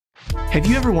Have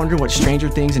you ever wondered what Stranger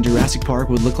Things and Jurassic Park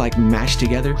would look like mashed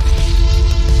together?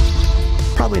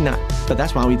 Probably not, but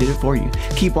that's why we did it for you.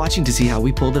 Keep watching to see how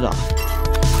we pulled it off.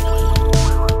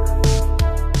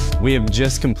 We have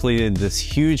just completed this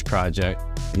huge project.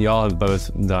 Y'all have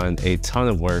both done a ton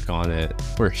of work on it.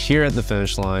 We're here at the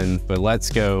finish line, but let's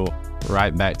go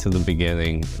right back to the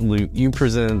beginning. Luke, you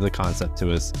presented the concept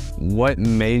to us. What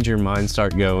made your mind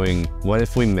start going, what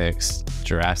if we mixed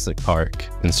Jurassic Park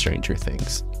and Stranger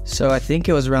Things? So I think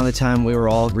it was around the time we were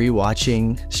all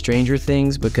rewatching Stranger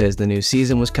Things because the new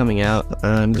season was coming out.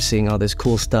 I'm just seeing all this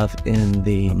cool stuff in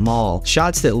the mall.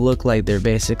 Shots that look like they're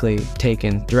basically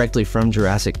taken directly from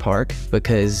Jurassic Park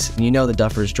because you know the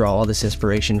Duffers draw all this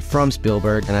inspiration from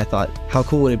Spielberg, and I thought, how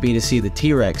cool would it be to see the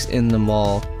T-Rex in the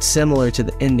mall similar to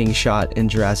the ending shot in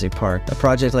Jurassic Park. A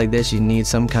project like this, you need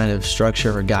some kind of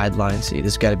structure or guidelines. So you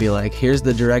just gotta be like, here's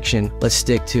the direction, let's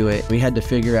stick to it. We had to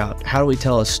figure out, how do we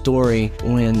tell a story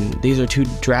when these are two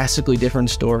drastically different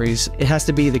stories? It has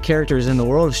to be the characters in the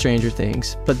world of Stranger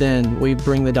Things, but then we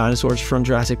bring the dinosaurs from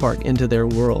Jurassic Park into their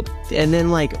world. And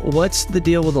then, like, what's the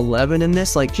deal with Eleven in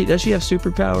this? Like, does she have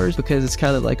superpowers? Because it's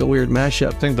kind of like a weird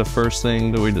mashup. I think the first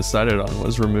thing that we decided on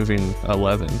was removing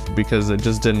 11 because it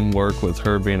just didn't work with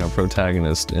her being a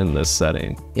protagonist in this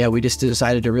setting. Yeah, we just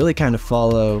decided to really kind of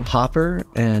follow Hopper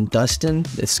and Dustin.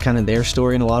 It's kind of their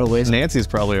story in a lot of ways. Nancy's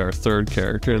probably our third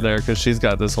character there because she's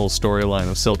got this whole storyline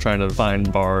of still trying to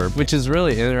find Barb. Which is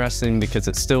really interesting because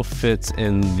it still fits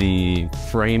in the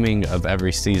framing of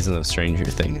every season of Stranger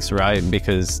Things, right?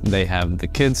 Because they have the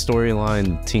kid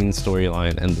storyline, the teen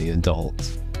storyline, and the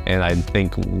adult. And I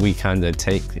think we kind of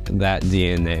take that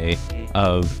DNA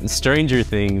of Stranger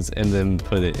Things and then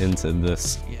put it into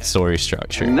this story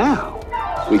structure. And now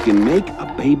we can make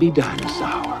a baby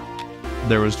dinosaur.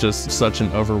 There was just such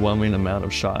an overwhelming amount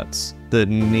of shots that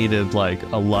needed like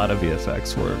a lot of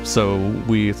VFX work. So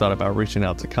we thought about reaching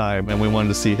out to Kai and we wanted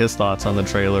to see his thoughts on the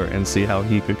trailer and see how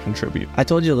he could contribute. I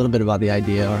told you a little bit about the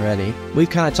idea already. We've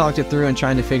kind of talked it through and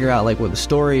trying to figure out like what the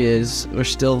story is. We're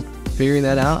still figuring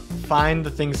that out. Find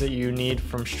the things that you need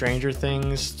from Stranger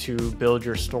Things to build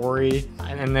your story,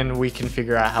 and then we can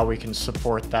figure out how we can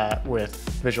support that with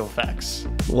visual effects.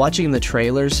 Watching the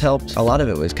trailers helped. A lot of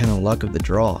it was kind of luck of the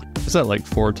draw. It's at like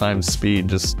 4 times speed,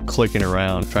 just clicking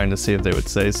around, trying to see if they would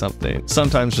say something.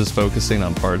 Sometimes just focusing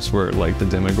on parts where like the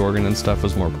Demogorgon and stuff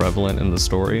was more prevalent in the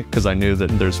story, because I knew that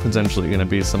there's potentially going to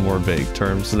be some more vague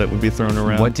terms that would be thrown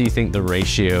around. What do you think the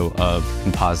ratio of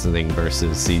compositing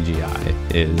versus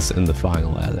CGI is in the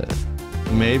final edit?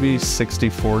 Maybe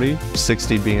 60-40,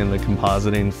 60 being the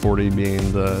compositing, 40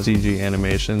 being the CG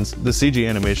animations. The CG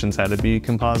animations had to be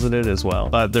composited as well,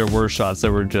 but there were shots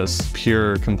that were just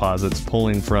pure composites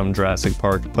pulling from Jurassic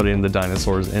Park, putting the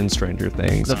dinosaurs in Stranger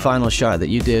Things. The final shot that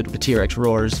you did, the T-Rex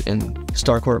roars in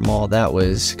Starcourt Mall, that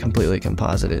was completely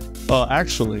composited. Well,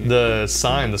 actually, the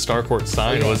sign, the Starcourt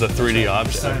sign, was a 3D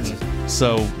object.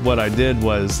 So what I did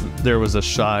was there was a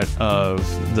shot of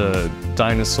the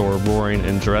dinosaur roaring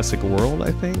in Jurassic World,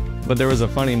 I think. But there was a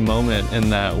funny moment in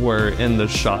that where in the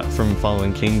shot from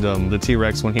Fallen Kingdom, the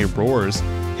T-Rex, when he roars,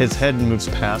 his head moves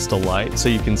past a light. So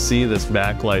you can see this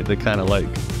backlight that kind of like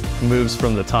moves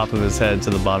from the top of his head to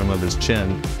the bottom of his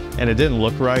chin. And it didn't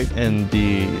look right in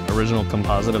the original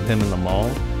composite of him in the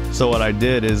mall. So what I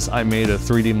did is I made a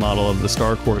 3D model of the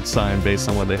Starcourt sign based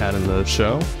on what they had in the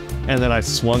show. And then I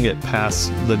swung it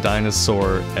past the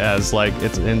dinosaur as like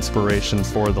it's an inspiration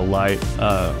for the light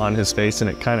on his face, and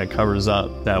it kind of covers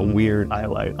up that weird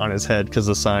highlight on his head because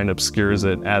the sign obscures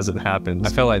it as it happens.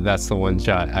 I feel like that's the one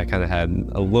shot I kind of had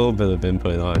a little bit of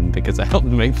input on because I helped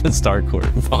make the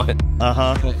Starcourt font.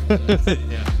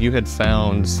 Yeah. You had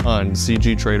found on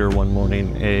CG Trader one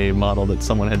morning a model that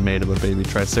someone had made of a baby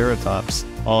Triceratops.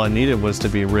 All I needed was to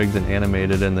be rigged and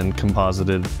animated and then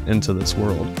composited into this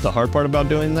world. The hard part about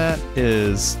doing that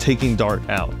is taking Dart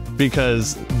out,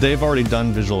 because they've already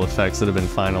done visual effects that have been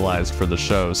finalized for the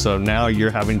show. So now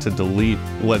you're having to delete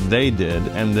what they did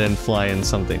and then fly in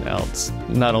something else.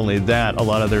 Not only that, a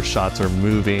lot of their shots are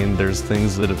moving. There's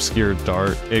things that obscure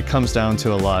Dart. It comes down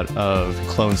to a lot of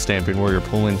clone stamping where you're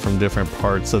pulling from different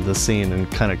parts of the scene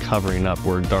and kind of covering up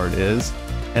where Dart is,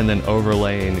 and then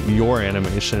overlaying your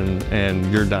animation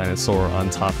and your dinosaur on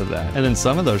top of that. And then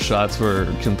some of those shots were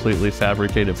completely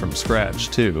fabricated from scratch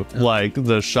too, like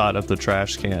the shot of the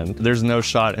trash can. There's no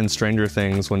shot in Stranger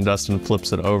Things when Dustin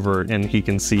flips it over and he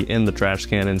can see in the trash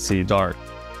can and see Dart.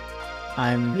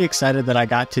 I'm excited that I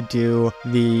got to do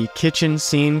the kitchen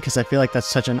scene because I feel like that's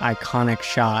such an iconic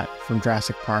shot from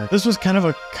Jurassic Park. This was kind of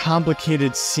a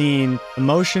complicated scene.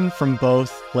 Emotion from both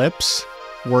flips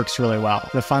works really well.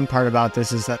 The fun part about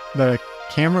this is that the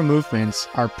camera movements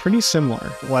are pretty similar.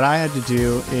 What I had to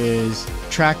do is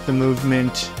track the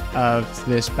movement of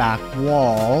this back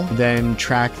wall, then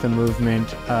track the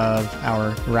movement of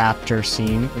our raptor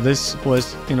scene. This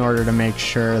was in order to make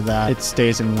sure that it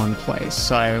stays in one place.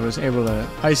 So I was able to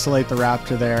isolate the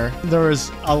raptor there. There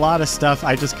was a lot of stuff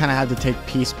I just kind of had to take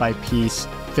piece by piece,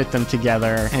 fit them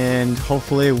together, and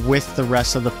hopefully with the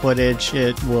rest of the footage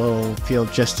it will feel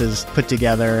just as put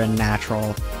together and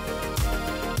natural.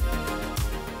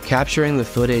 Capturing the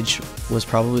footage was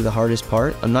probably the hardest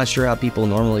part. I'm not sure how people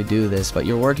normally do this, but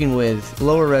you're working with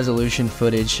lower resolution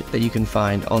footage that you can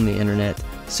find on the internet.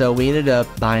 So we ended up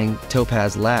buying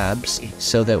Topaz Labs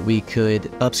so that we could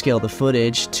upscale the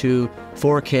footage to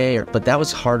 4K, but that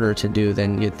was harder to do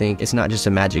than you'd think. It's not just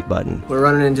a magic button. We're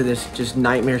running into this just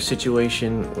nightmare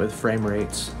situation with frame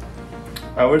rates.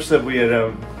 I wish that we had,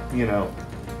 you know,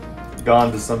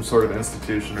 gone to some sort of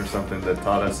institution or something that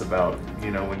taught us about, you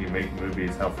know, when you make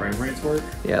movies, how frame rates work.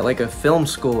 Yeah, like a film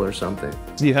school or something.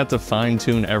 You have to fine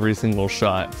tune every single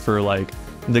shot for like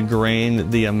the grain,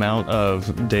 the amount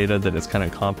of data that it's kind of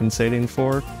compensating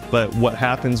for. But what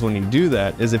happens when you do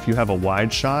that is if you have a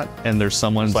wide shot and there's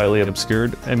someone slightly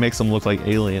obscured, it makes them look like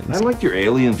aliens. I like your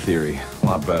alien theory a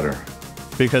lot better.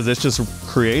 Because it's just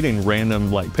creating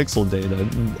random like pixel data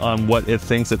on what it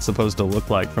thinks it's supposed to look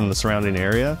like from the surrounding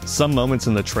area. Some moments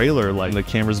in the trailer, like the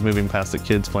camera's moving past the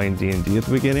kids playing D&D at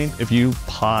the beginning, if you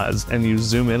pause and you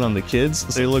zoom in on the kids,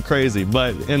 they look crazy.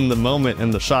 But in the moment, in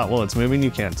the shot while it's moving,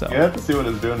 you can't tell. You have to see what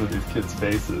it's doing with these kids'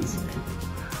 faces.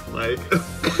 Like,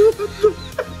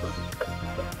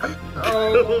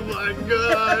 oh my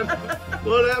god!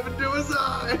 What happened to his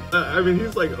eye? I mean,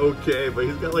 he's like okay, but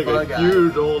he's got like a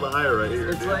huge old eye right here.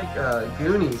 It's like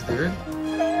Goonies, dude.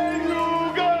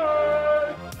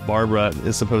 Barbara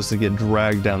is supposed to get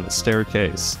dragged down the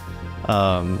staircase.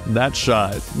 That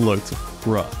shot looked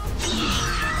rough.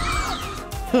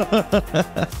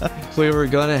 We were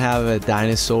gonna have a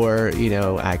dinosaur, you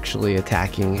know, actually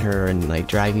attacking her and like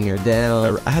dragging her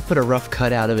down. I had put a rough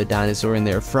cutout of a dinosaur in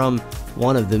there from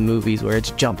one of the movies where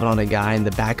it's jumping on a guy in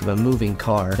the back of a moving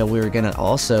car. So we were gonna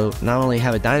also not only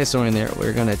have a dinosaur in there, we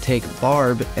were gonna take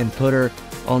Barb and put her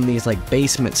on these like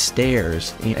basement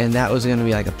stairs, and that was gonna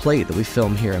be like a plate that we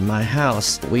filmed here in my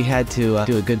house. We had to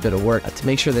do a good bit of work to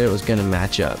make sure that it was gonna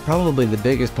match up. Probably the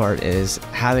biggest part is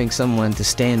having someone to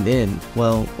stand in.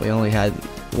 Well, we only had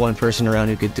one person around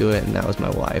who could do it, and that was my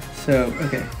wife. So,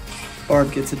 okay,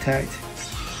 Barb gets attacked.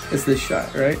 It's this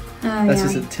shot, right? That's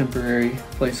just a temporary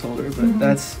placeholder, but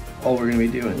that's all we're gonna be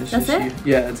doing. It's that's just it?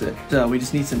 Yeah, that's it. So we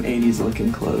just need some 80s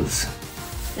looking clothes.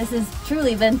 This is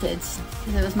truly vintage,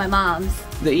 because it was my mom's.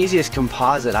 The easiest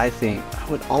composite, I think,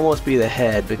 would almost be the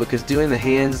head, because doing the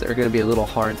hands are going to be a little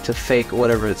hard to fake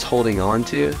whatever it's holding on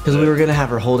to. Because we were going to have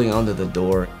her holding onto the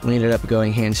door. We ended up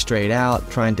going hands straight out,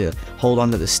 trying to hold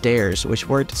onto the stairs, which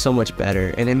worked so much better,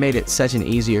 and it made it such an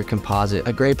easier composite.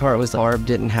 A great part was Barb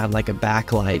didn't have like a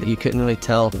backlight. You couldn't really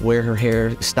tell where her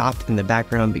hair stopped and the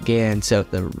background began, so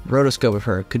the rotoscope of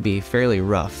her could be fairly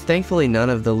rough. Thankfully, none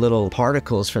of the little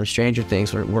particles from Stranger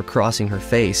Things were crossing her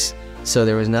face. So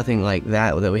there was nothing like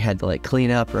that we had to like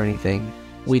clean up or anything.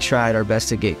 We tried our best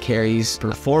to get Carrie's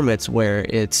performance where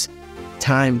it's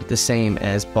timed the same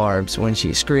as Barb's when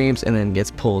she screams and then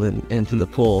gets pulled into the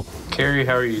pool. Carrie,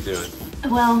 how are you doing?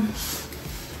 Well,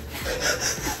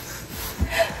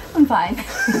 I'm fine.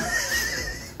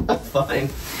 Fine.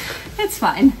 It's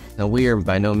fine. Now, we are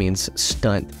by no means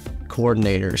stunt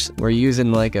coordinators. We're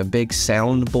using like a big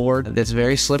soundboard that's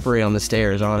very slippery on the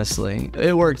stairs, honestly.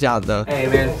 It worked out though. Hey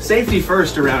man, safety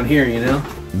first around here, you know?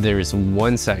 There's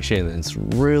one section that's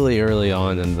really early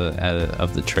on in the edit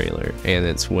of the trailer, and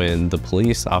it's when the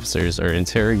police officers are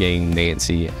interrogating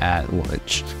Nancy at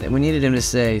lunch. We needed him to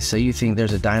say, "So you think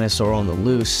there's a dinosaur on the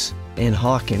loose in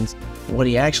Hawkins?" What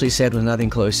he actually said was nothing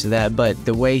close to that, but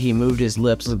the way he moved his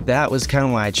lips, that was kind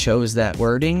of why I chose that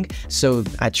wording. So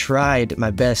I tried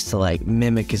my best to like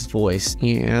mimic his voice.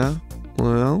 Yeah,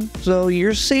 well, so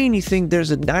you're saying you think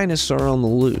there's a dinosaur on the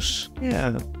loose?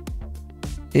 Yeah.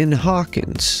 In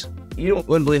Hawkins. You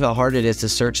wouldn't believe how hard it is to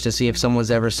search to see if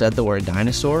someone's ever said the word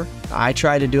dinosaur. I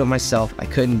tried to do it myself. I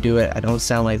couldn't do it. I don't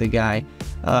sound like the guy.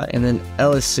 And then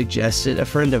Ellis suggested a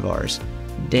friend of ours,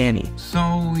 Danny.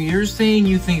 So you're saying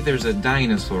you think there's a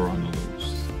dinosaur on the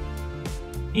loose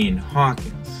in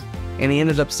Hawkins? And he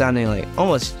ended up sounding like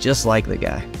almost just like the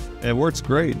guy. It works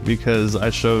great because I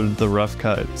showed the rough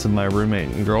cut to my roommate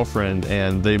and girlfriend,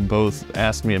 and they both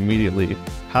asked me immediately,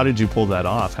 how did you pull that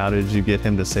off? How did you get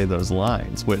him to say those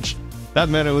lines? Which, that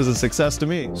meant it was a success to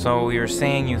me. So you're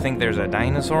saying you think there's a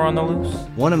dinosaur on the loose?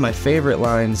 One of my favorite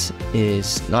lines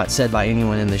is not said by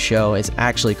anyone in the show. It's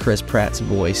actually Chris Pratt's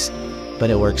voice. but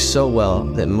it works so well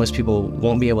that most people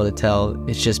won't be able to tell.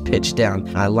 It's just pitched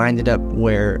down. I lined it up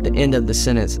where the end of the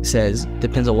sentence says,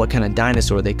 depends on what kind of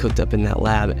dinosaur they cooked up in that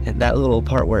lab. And that little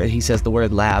part where he says the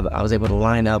word lab, I was able to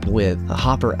line up with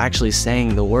Hopper actually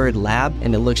saying the word lab,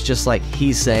 and it looks just like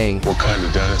he's saying, what kind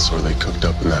of dinosaur they cooked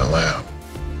up in that lab.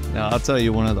 Now, I'll tell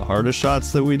you, one of the hardest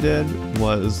shots that we did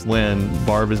was when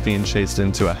Barb is being chased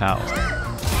into a house.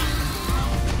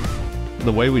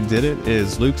 The way we did it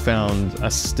is Luke found a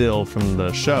still from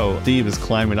the show. Steve is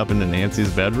climbing up into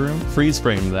Nancy's bedroom. Freeze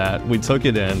framed that. We took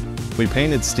it in. We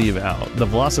painted Steve out. The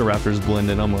velociraptors blend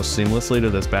in almost seamlessly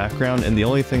to this background, and the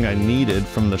only thing I needed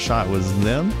from the shot was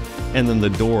them and then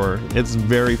the door. It's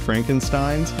very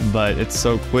Frankenstein's, but it's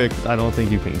so quick, I don't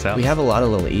think you can tell. We have a lot of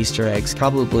little Easter eggs.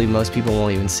 Probably most people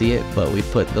won't even see it, but we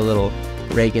put the little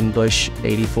Reagan Bush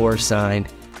 84 sign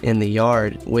in the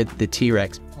yard with the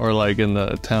T-Rex. Or like in the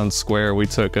town square, we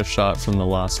took a shot from The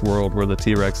Lost World where the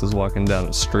T-Rex is walking down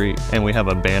the street, and we have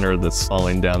a banner that's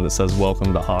falling down that says,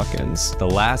 "Welcome to Hawkins." The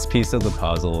last piece of the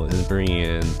puzzle is bringing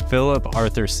in Philip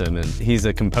Arthur Simmons. He's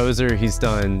a composer. He's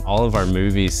done all of our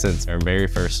movies since our very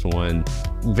first one.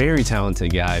 Very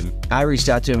talented guy. I reached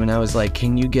out to him and I was like,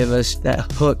 can you give us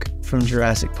that hook from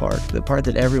Jurassic Park? The part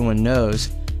that everyone knows,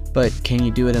 but can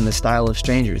you do it in the style of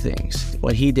Stranger Things?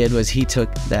 What he did was he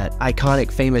took that iconic,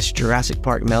 famous Jurassic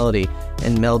Park melody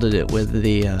and melded it with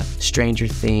the Stranger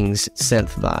Things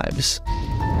synth vibes.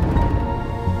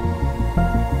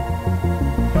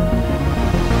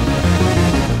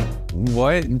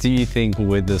 What do you think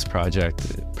with this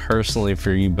project, personally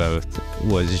for you both,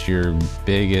 was your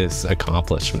biggest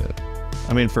accomplishment?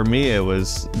 I mean, for me, it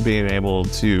was being able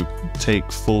to take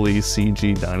fully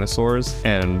CG dinosaurs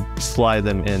and fly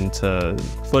them into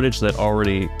footage that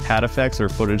already had effects or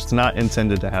footage that's not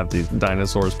intended to have these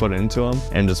dinosaurs put into them,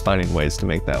 and just finding ways to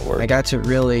make that work. I got to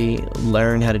really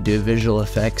learn how to do visual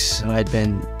effects. I'd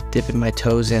been dipping my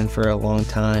toes in for a long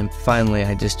time. Finally,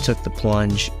 I just took the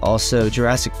plunge. Also,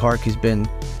 Jurassic Park has been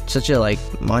such a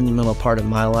monumental part of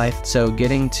my life. So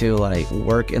getting to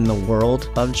work in the world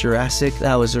of Jurassic,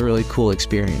 that was a really cool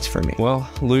experience for me. Well,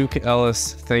 Luke,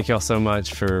 Ellis, thank y'all so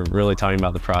much for really talking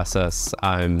about the process.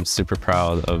 I'm super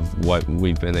proud of what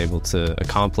we've been able to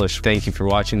accomplish. Thank you for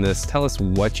watching this. Tell us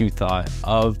what you thought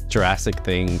of Jurassic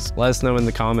Things. Let us know in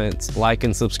the comments. Like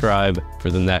and subscribe for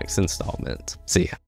the next installment. See ya.